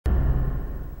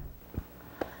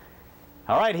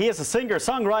All right, he is a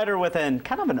singer-songwriter with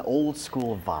kind of an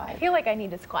old-school vibe. I feel like I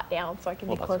need to squat down so I can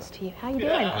be close to you. How you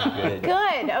doing?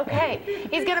 Good. Okay.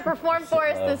 He's going to perform for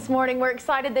us this morning. We're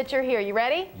excited that you're here. You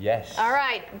ready? Yes. All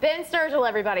right. Ben Sturgell,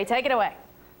 everybody. Take it away.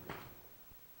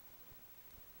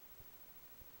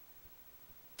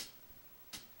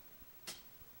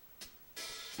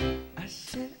 I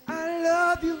said I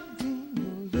love you, then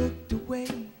you looked away.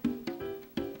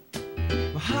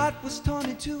 My heart was torn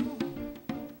in two.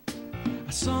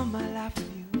 I saw my life with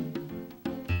you.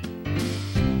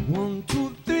 1,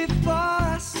 2, 3, 4,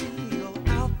 I see you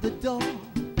out the door.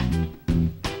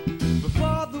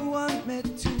 Before the one met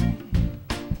two,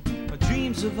 our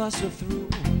dreams of us are through.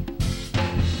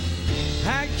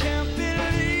 I can't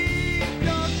believe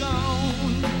you're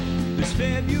gone. This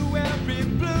February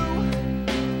blue.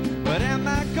 What am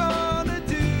I gonna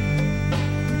do?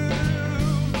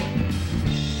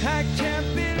 I can't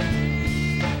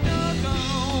believe you're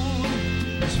gone.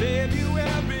 It's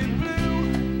February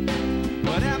blue.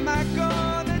 What am I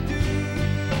gonna do?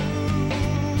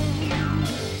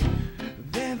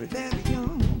 Very, very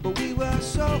young, but we were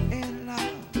so in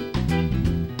love.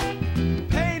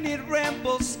 Painted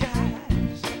rainbow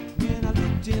skies when I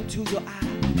looked into your eyes.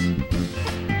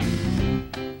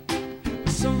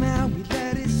 Somehow we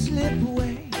let it slip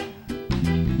away.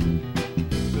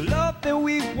 The love that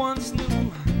we once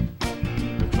knew,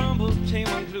 the crumble came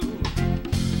unglued.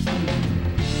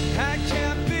 I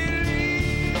can't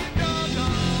believe you're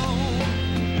gone.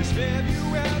 This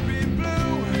February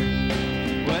blue.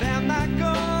 What am I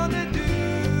gonna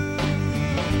do?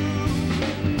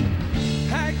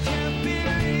 I can't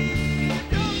believe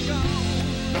you're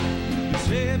gone. This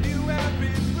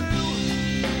February blue.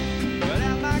 What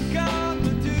am I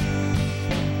gonna do?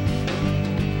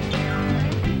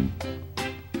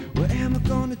 What am I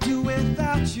gonna do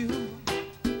without you?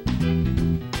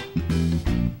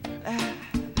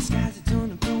 The skies are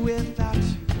turning blue without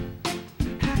you.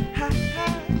 Ha, ha, ha.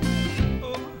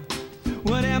 Oh.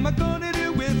 What am I gonna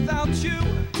do without you?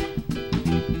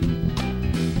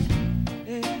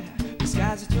 Yeah. The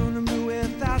skies are turning blue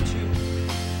without you.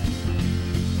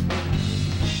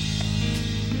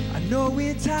 I know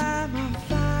in time I'll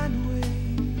find a way.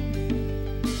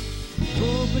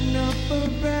 Open up a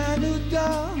brand new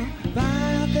door. Find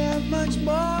out there's much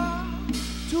more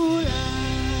to life.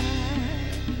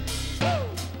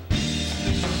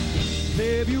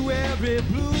 February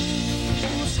blue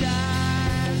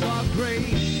skies are gray.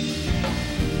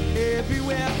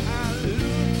 Everywhere I look,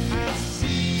 I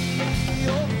see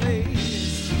your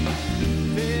face.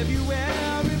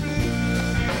 February blue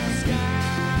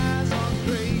skies are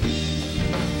gray.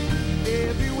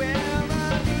 Everywhere I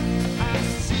look, I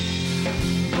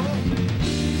see your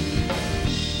face.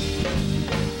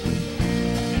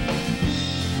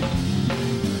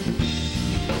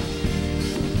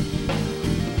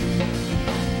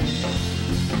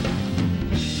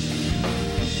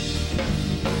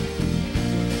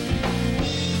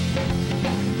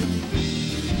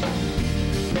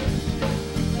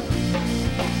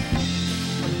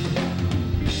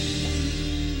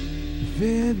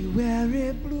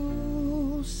 February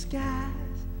blue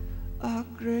skies are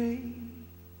gray.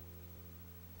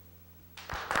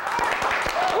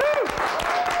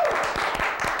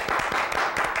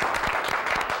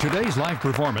 Today's live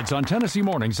performance on Tennessee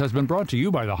Mornings has been brought to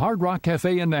you by the Hard Rock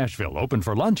Cafe in Nashville, open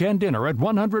for lunch and dinner at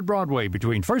 100 Broadway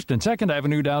between 1st and 2nd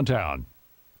Avenue downtown.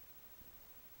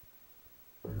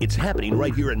 It's happening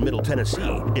right here in Middle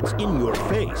Tennessee. It's in your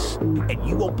face. And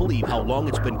you won't believe how long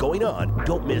it's been going on.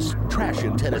 Don't miss Trash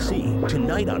in Tennessee,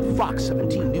 tonight on Fox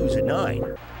 17 News at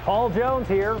 9. Paul Jones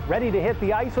here, ready to hit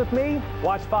the ice with me?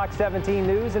 Watch Fox 17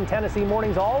 News and Tennessee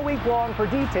Mornings all week long for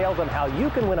details on how you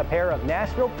can win a pair of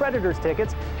Nashville Predators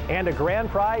tickets and a grand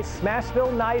prize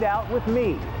Smashville night out with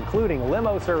me, including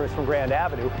limo service from Grand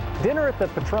Avenue, dinner at the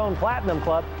Patron Platinum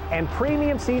Club, and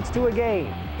premium seats to a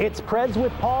game. It's Preds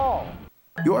with Paul.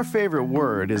 Your favorite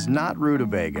word is not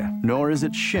rutabaga, nor is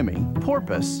it shimmy,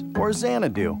 porpoise, or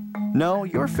Xanadu. No,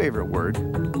 your favorite word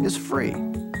is free,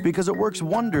 because it works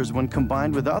wonders when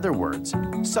combined with other words,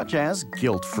 such as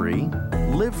guilt-free,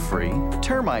 live-free,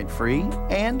 termite-free,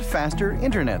 and faster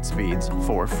internet speeds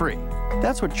for free.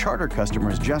 That's what Charter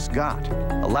customers just got,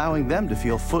 allowing them to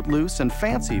feel footloose and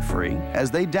fancy-free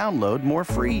as they download more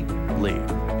freely.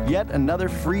 Yet another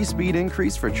free speed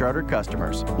increase for Charter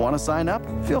customers. Want to sign up?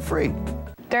 Feel free.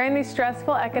 During these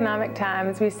stressful economic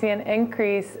times, we see an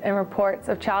increase in reports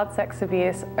of child sex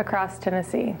abuse across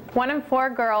Tennessee. 1 in 4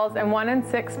 girls and 1 in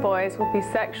 6 boys will be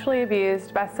sexually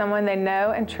abused by someone they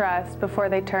know and trust before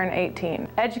they turn 18.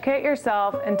 Educate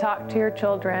yourself and talk to your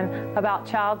children about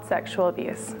child sexual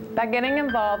abuse. By getting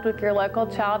involved with your local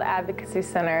child advocacy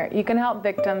center, you can help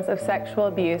victims of sexual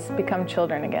abuse become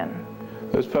children again.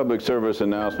 This public service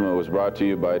announcement was brought to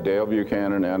you by Dale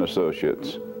Buchanan and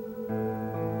Associates.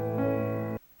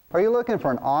 Are you looking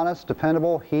for an honest,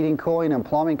 dependable heating, cooling, and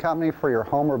plumbing company for your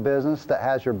home or business that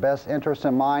has your best interest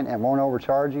in mind and won't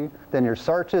overcharge you? Then your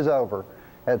search is over.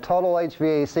 At Total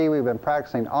HVAC, we've been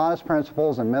practicing honest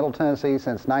principles in Middle Tennessee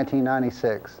since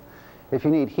 1996. If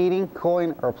you need heating,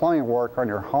 cooling, or plumbing work on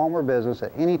your home or business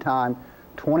at any time,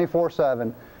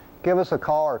 24/7, give us a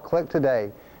call or click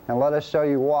today and let us show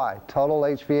you why Total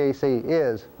HVAC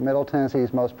is Middle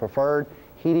Tennessee's most preferred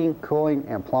heating, cooling,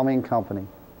 and plumbing company.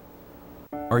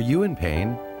 Are you in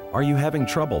pain? Are you having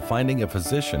trouble finding a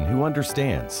physician who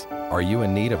understands? Are you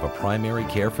in need of a primary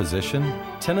care physician?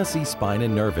 Tennessee Spine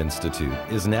and Nerve Institute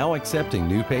is now accepting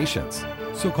new patients.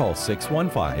 So call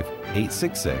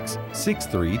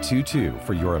 615-866-6322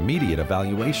 for your immediate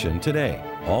evaluation today.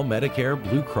 All Medicare,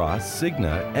 Blue Cross,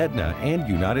 Cigna, Aetna, and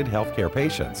United Healthcare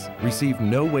patients receive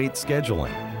no-wait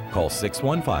scheduling. Call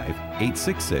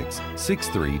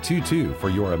 615-866-6322 for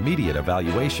your immediate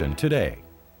evaluation today.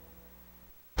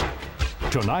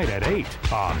 Tonight at 8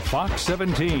 on Fox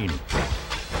 17.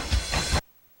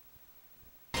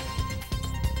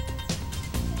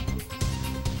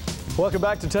 Welcome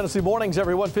back to Tennessee Mornings,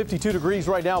 everyone. 52 degrees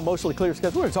right now, mostly clear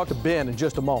skies. We're going to talk to Ben in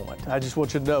just a moment. I just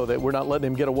want you to know that we're not letting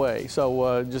him get away.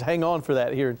 So just hang on for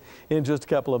that here in just a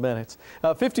couple of minutes.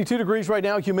 52 degrees right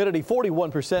now, humidity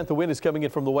 41%. The wind is coming in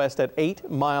from the west at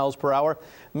 8 miles per hour.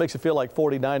 It makes it feel like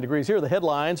 49 degrees. Here are the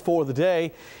headlines for the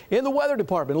day. In the weather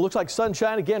department, it looks like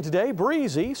sunshine again today.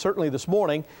 Breezy, certainly this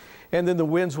morning. And then the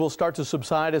winds will start to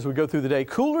subside as we go through the day.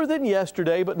 Cooler than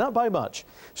yesterday, but not by much.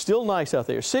 Still nice out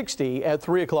there. 60 at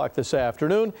 3 o'clock this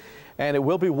afternoon. And it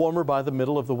will be warmer by the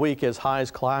middle of the week as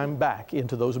highs climb back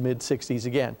into those mid-60s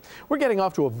again. We're getting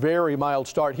off to a very mild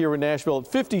start here in Nashville at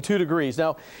 52 degrees.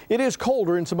 Now, it is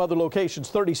colder in some other locations.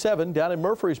 37 down in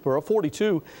Murfreesboro,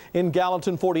 42 in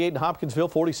Gallatin, 48 in Hopkinsville,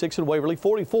 46 in Waverly,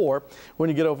 44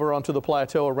 when you get over onto the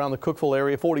plateau around the Cookeville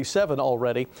area, 47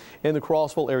 already in the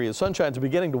Crossville area. Sunshine's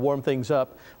beginning to warm things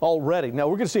up already. Now,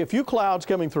 we're going to see a few clouds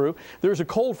coming through. There's a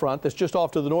cold front that's just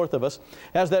off to the north of us.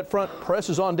 As that front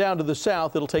presses on down to the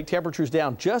south, it'll take temperatures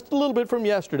down just a little bit from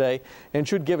yesterday and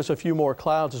should give us a few more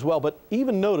clouds as well. But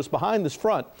even notice behind this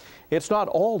front, it's not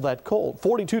all that cold.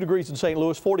 42 degrees in St.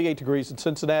 Louis, 48 degrees in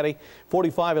Cincinnati,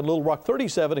 45 in Little Rock,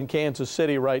 37 in Kansas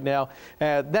City right now.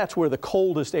 That's where the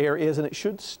coldest air is, and it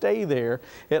should stay there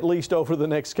at least over the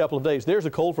next couple of days. There's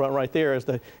a cold front right there as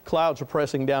the clouds are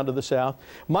pressing down to the south.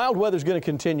 Mild weather is going to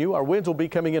continue. Our winds will be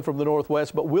coming in from the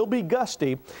northwest, but will be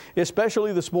gusty,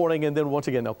 especially this morning, and then once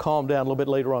again they'll calm down a little bit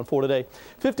later on for today.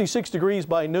 56 degrees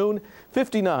by noon,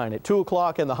 59 at 2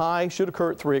 o'clock, and the high should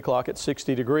occur at 3 o'clock at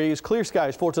 60 degrees. Clear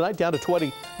skies for tonight, down to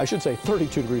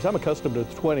 32 degrees. I'm accustomed to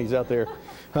the 20s out there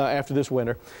after this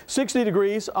winter. 60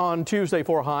 degrees on Tuesday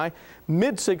for a high,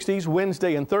 mid-60s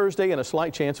Wednesday and Thursday, and a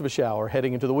slight chance of a shower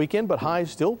heading into the weekend, but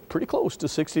highs still pretty close to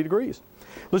 60 degrees.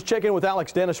 Let's check in with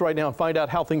Alex Dennis right now and find out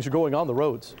how things are going on the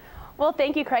roads. Well,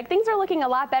 thank you, Craig. Things are looking a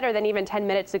lot better than even 10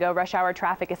 minutes ago. Rush hour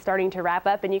traffic is starting to wrap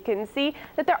up, and you can see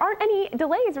that there aren't any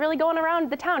delays really going around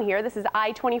the town here. This is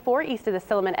I-24 east of the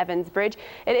Silliman-Evans Bridge.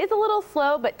 It is a little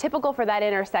slow, but typical for that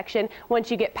intersection. Once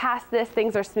you get past this,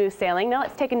 things are smooth sailing. Now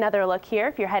let's take another look here.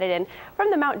 If you're headed in from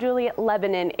the Mount Juliet,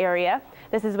 Lebanon area,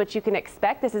 this is what you can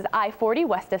expect. This is I-40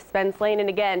 west of Spence Lane, and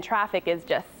again, traffic is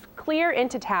just clear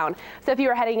into town. So if you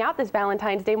are heading out this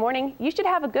Valentine's Day morning, you should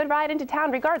have a good ride into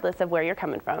town regardless of where you're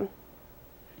coming from.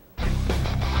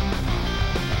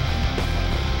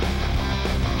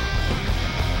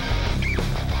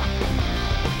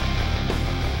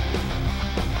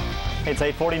 It's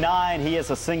 8:49. He is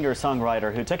a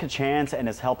singer-songwriter who took a chance and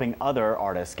is helping other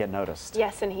artists get noticed.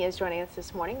 Yes, and he is joining us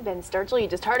this morning. Ben Sturgell, you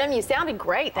just heard him. You sounded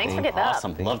great. Thanks for getting up.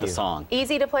 Awesome. Love the song.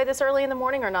 Easy to play this early in the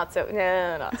morning or not so?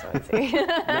 No, not so easy.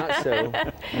 Not so.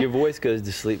 Your voice goes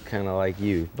to sleep kind of like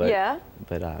you. But, yeah?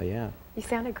 But, yeah. You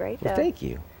sounded great, though. Well, thank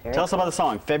you. Tell us about the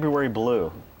song, February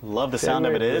Blue. Love the sound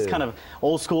of it. It is kind of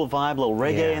old school vibe, a little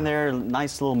reggae in there,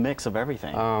 nice little mix of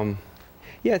everything.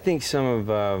 Yeah, I think some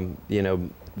of, you know,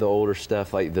 the older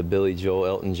stuff like the Billy Joel,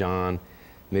 Elton John,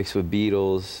 mixed with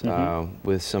Beatles,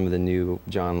 with some of the new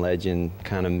John Legend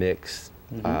kind of mix,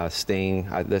 Sting.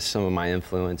 That's some of my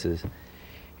influences.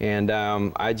 And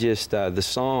I just, the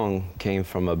song came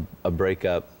from a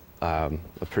breakup, a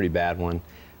pretty bad one.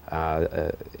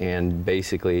 and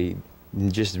basically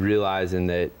just realizing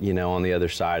that, you know, on the other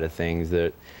side of things,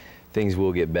 that things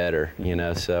will get better, you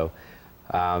know. So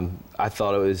I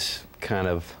thought it was kind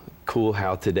of cool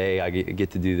how today I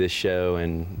get to do this show,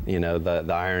 and, you know,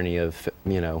 the irony of,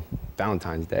 you know,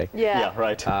 Valentine's Day. Yeah,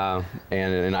 right.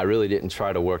 And I really didn't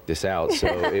try to work this out, so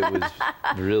it was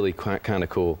really kind of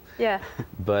cool. Yeah.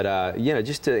 But, you know,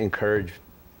 just to encourage,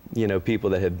 you know, people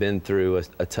that have been through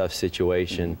a tough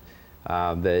situation,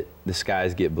 that the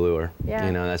skies get bluer. Yeah.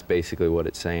 You know, that's basically what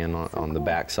it's saying on the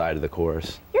back side of the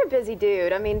chorus. You're a busy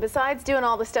dude. I mean, besides doing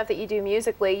all the stuff that you do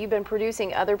musically, you've been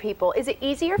producing other people. Is it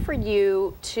easier for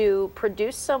you to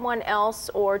produce someone else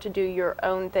or to do your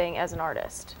own thing as an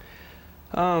artist?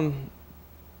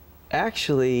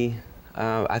 Actually,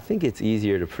 I think it's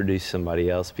easier to produce somebody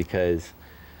else because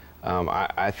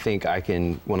I think I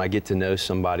can, when I get to know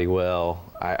somebody well,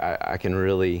 I can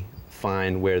really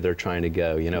find where they're trying to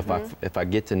go. You know, if I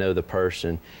get to know the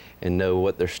person and know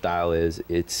what their style is,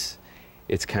 it's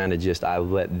kind of just, I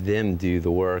let them do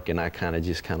the work and I kind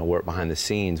of work behind the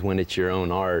scenes. When it's your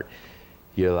own art,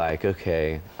 you're like,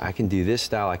 okay, I can do this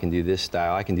style, I can do this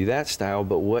style, I can do that style,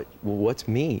 but what's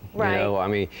me? Right. You know, I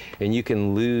mean, and you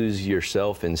can lose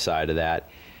yourself inside of that.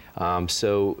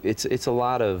 So it's a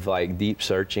lot of like deep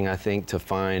searching, I think, to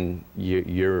find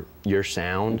your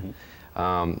sound.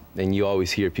 And you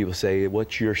always hear people say,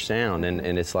 what's your sound?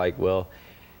 And it's like, well,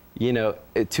 you know,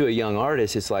 to a young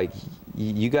artist, it's like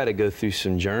you got to go through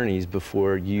some journeys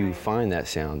before you find that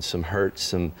sound, some hurts,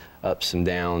 some ups, some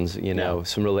downs, you know,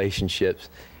 some relationships.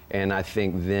 And I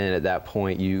think then at that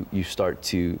point you start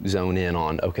to zone in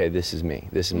on, okay, this is me,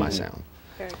 this is my sound.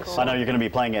 Very cool. I know you're going to be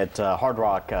playing at Hard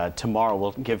Rock tomorrow.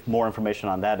 We'll give more information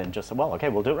on that in just, well, okay,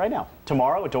 we'll do it right now.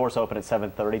 Tomorrow, doors open at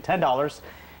 7:30, $10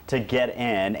 to get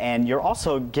in, and you're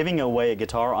also giving away a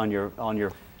guitar on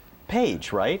your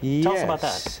page, right? Yes. Tell us about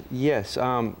that. Yes,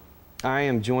 I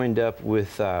am joined up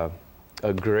with a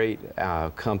great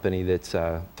company that's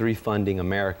 3 Funding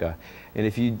America, and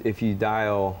if you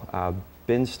dial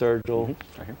Ben Sturgell,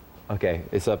 right here. Okay,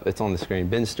 it's on the screen.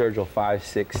 Ben Sturgell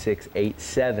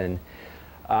 56687.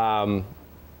 I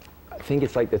think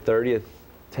it's like the 30th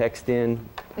text in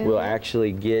will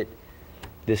actually get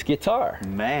this guitar.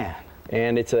 Man.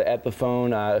 And it's an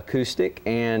Epiphone acoustic,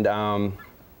 and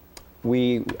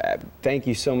we thank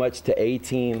you so much to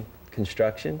A-Team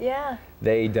Construction. Yeah.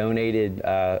 They donated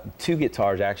 2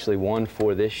 guitars, actually, one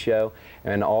for this show,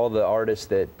 and all the artists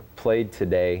that played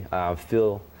today,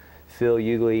 Phil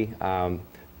Ugly,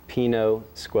 Pino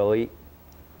Squilacci.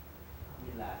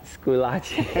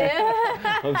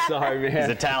 I'm sorry, man. He's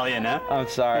Italian, huh? I'm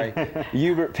sorry.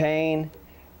 Hubert Payne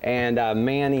and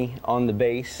Manny on the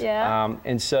bass. Yeah.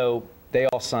 And so they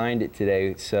all signed it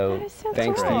today. So,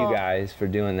 thanks to cool. you guys for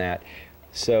doing that.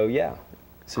 So, yeah.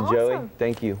 So, Awesome. Joey,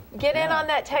 thank you. Get in on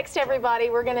that text, everybody.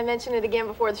 We're going to mention it again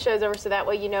before the show's over, so that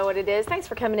way you know what it is. Thanks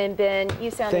for coming in, Ben.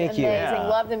 You sound amazing. Yeah.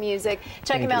 Love the music.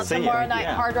 Check him out tomorrow night,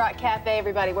 Hard Rock Cafe,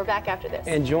 everybody. We're back after this.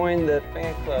 And join the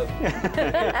fan club.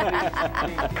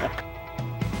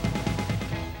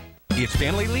 It's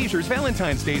Family Leisure's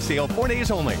Valentine's Day sale, 4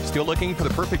 days only. Still looking for the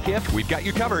perfect gift? We've got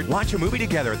you covered. Watch a movie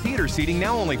together. Theater seating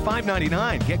now only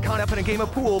 $5.99. Get caught up in a game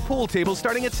of pool. Pool tables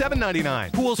starting at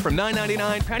 $7.99. Pools from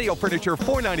 $9.99. Patio furniture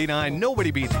 $4.99. Nobody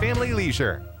beats Family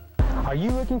Leisure. Are you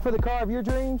looking for the car of your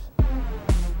dreams?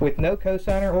 With no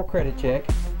cosigner or credit check,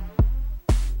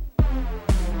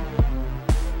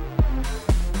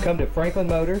 come to Franklin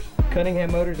Motors,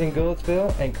 Cunningham Motors in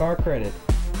Gouldsville, and Car Credit.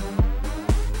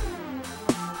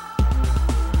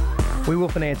 We will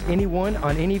finance anyone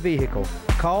on any vehicle.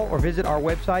 Call or visit our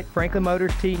website,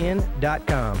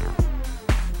 franklinmotorstn.com.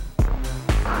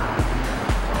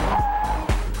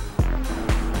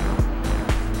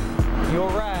 Your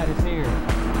ride is here.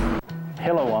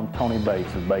 Hello, I'm Tony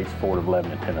Bates of Bates Ford of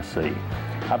Lebanon, Tennessee.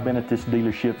 I've been at this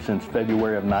dealership since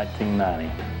February of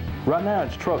 1990. Right now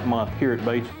it's truck month here at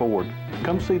Bates Ford.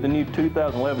 Come see the new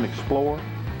 2011 Explorer.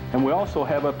 And we also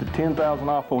have up to $10,000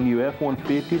 off on new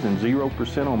F-150s and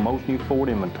 0% on most new Ford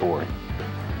inventory.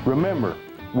 Remember,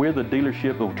 we're the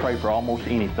dealership that will trade for almost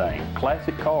anything.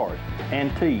 Classic cars,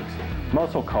 antiques,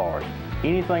 muscle cars,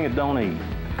 anything that don't eat.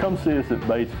 Come see us at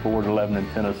Bates Ford, Lebanon,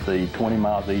 Tennessee, 20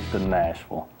 miles east of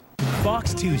Nashville.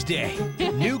 Fox Tuesday.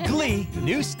 New Glee,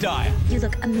 new style. You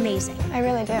look amazing. I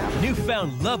really do.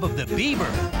 Newfound love of the Beaver.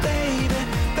 Baby,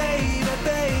 baby,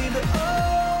 baby, oh.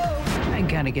 I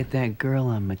gotta get that girl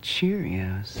on my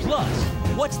Cheerios. Plus,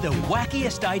 what's the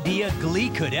wackiest idea Glee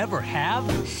could ever have?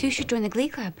 So you should join the Glee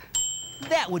Club.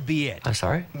 That would be it. I'm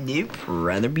sorry? Nope,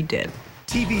 rather be dead.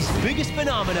 TV's biggest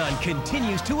phenomenon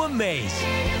continues to amaze.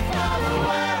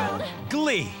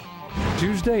 Glee.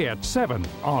 Tuesday at 7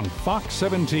 on Fox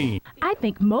 17. I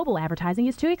think mobile advertising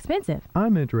is too expensive.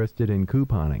 I'm interested in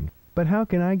couponing, but how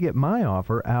can I get my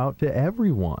offer out to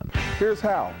everyone? Here's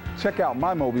how. Check out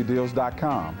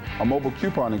mymobiledeals.com, a mobile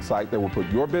couponing site that will put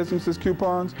your business's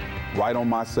coupons right on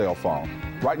my cell phone.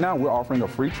 Right now, we're offering a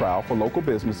free trial for local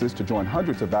businesses to join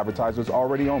hundreds of advertisers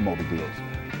already on Mobile Deals.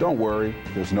 Don't worry,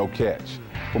 there's no catch.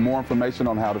 For more information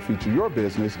on how to feature your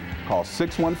business, call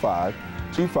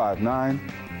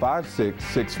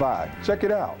 615-259-5665. Check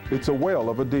it out. It's a whale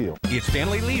of a deal. It's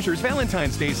Family Leisure's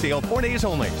Valentine's Day sale, 4 days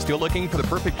only. Still looking for the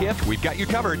perfect gift? We've got you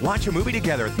covered. Watch a movie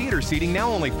together. Theater seating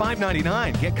now only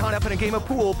 $5.99. Get caught up in a game of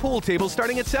pool tables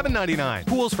starting at $7.99.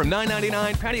 Pools from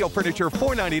 $9.99, patio furniture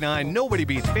 $4.99. Nobody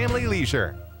beats Family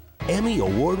Leisure. Emmy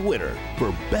Award winner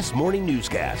for Best Morning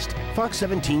Newscast, Fox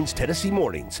 17's Tennessee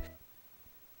Mornings.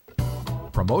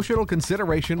 Promotional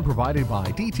consideration provided by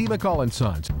D.T. McCall &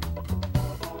 Sons.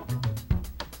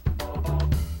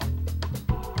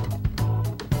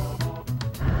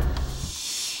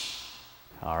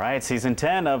 All right, season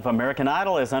 10 of American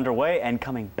Idol is underway and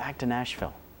coming back to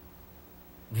Nashville.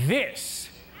 This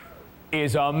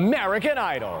is American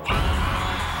Idol.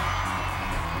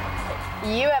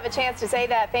 You have a chance to say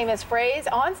that famous phrase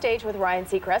on stage with Ryan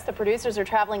Seacrest. The producers are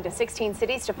traveling to 16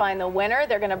 cities to find the winner.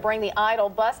 They're going to bring the Idol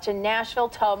bus to Nashville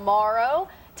tomorrow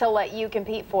to let you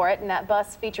compete for it, and that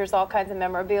bus features all kinds of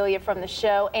memorabilia from the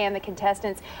show and the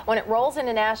contestants. When it rolls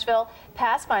into Nashville,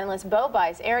 past finalists Bo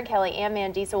Bice, Aaron Kelly, and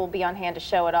Mandisa will be on hand to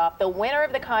show it off. The winner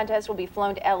of the contest will be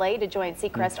flown to LA to join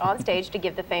Seacrest on stage to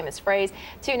give the famous phrase.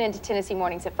 Tune in to Tennessee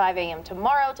Mornings at 5 a.m.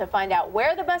 tomorrow to find out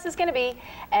where the bus is going to be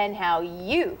and how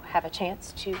you have a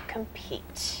chance to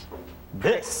compete.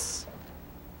 This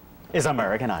is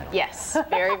American Idol. Yes,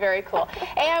 very, very cool.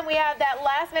 And we have that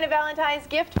last-minute Valentine's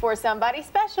gift for somebody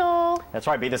special. That's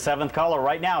right. Be the 7th caller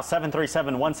right now,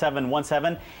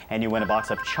 737-1717, and you win a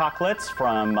box of chocolates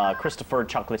from Christopher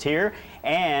Chocolatier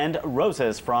and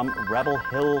roses from Rebel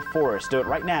Hill Forest. Do it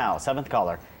right now. 7th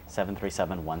caller,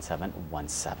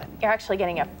 737-1717. You're actually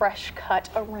getting a fresh cut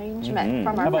arrangement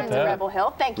from our friends at Rebel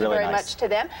Hill. Thank you very much to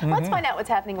them. Let's find out what's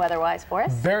happening weather-wise for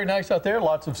us. Very nice out there.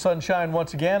 Lots of sunshine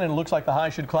once again, and it looks like the high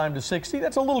should climb to 60.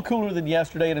 That's a little cooler than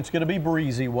yesterday, and it's going to be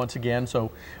breezy once again,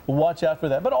 so watch out for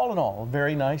that. But all in all, a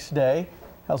very nice day.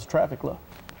 How's the traffic look?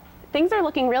 Things are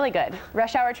looking really good.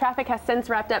 Rush hour traffic has since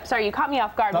wrapped up. Sorry, you caught me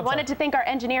off guard. We wanted to thank our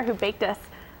engineer who baked us.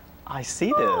 I see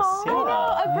this. Oh, yeah. I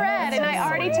know, a bread, and I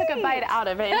already took a bite out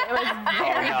of it. It was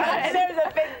very good. There's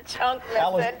a big chunk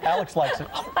missing. Alex likes it.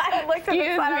 I looked at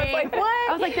the side, I was like, what?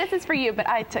 I was like, this is for you, but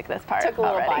I took this part. Took a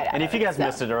little bite out. And if you guys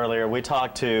missed it earlier, we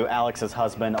talked to Alex's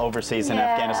husband overseas in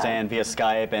Afghanistan via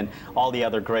Skype, and all the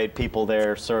other great people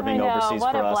there serving overseas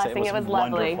what for a us. blessing. It was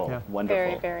lovely. Wonderful. Wonderful.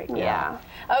 Very, very cool. Yeah.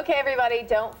 Okay, everybody,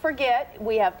 don't forget,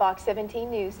 we have Fox 17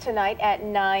 News tonight at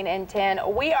 9 and 10.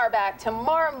 We are back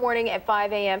tomorrow morning at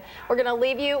 5 a.m. We're going to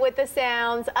leave you with the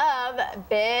sounds of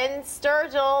Ben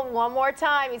Sturgell one more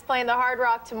time. He's playing the Hard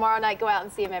Rock tomorrow night. Go out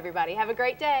and see him, everybody. Have a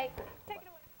great day. Take it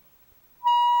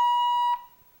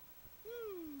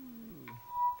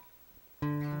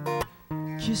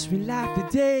away. Kiss me like the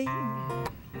day.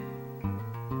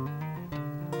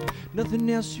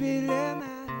 Nothing else really matters.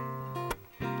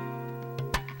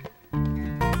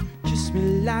 Kiss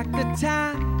me like a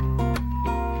time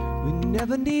we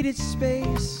never needed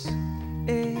space.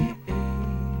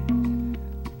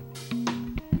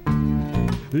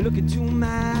 Look into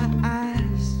my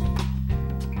eyes,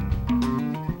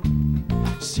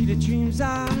 see the dreams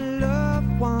our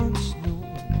loved ones knew.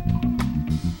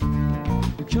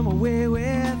 Come away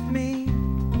with me,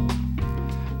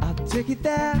 I'll take you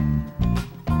there,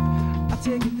 I'll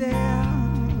take you there.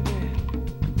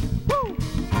 Woo!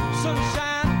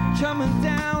 Sunshine coming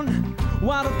down,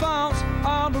 waterfalls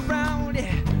all around,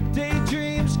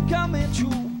 daydreams coming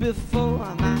true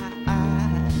before my eyes.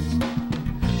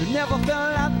 Never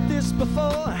felt like this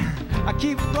before. I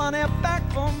keep running back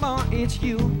for more. It's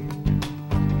you.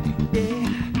 Yeah,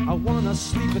 I wanna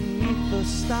sleep beneath the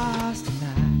stars tonight.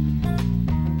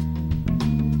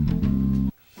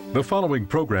 The following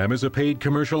program is a paid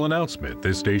commercial announcement.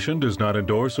 This station does not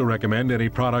endorse or recommend any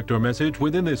product or message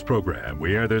within this program.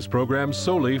 We air this program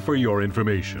solely for your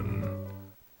information.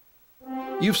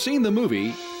 You've seen the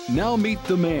movie, now meet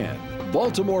the man.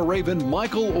 Baltimore Raven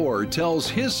Michael Orr tells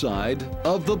his side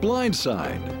of The Blind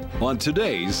Side on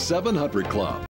today's 700 Club.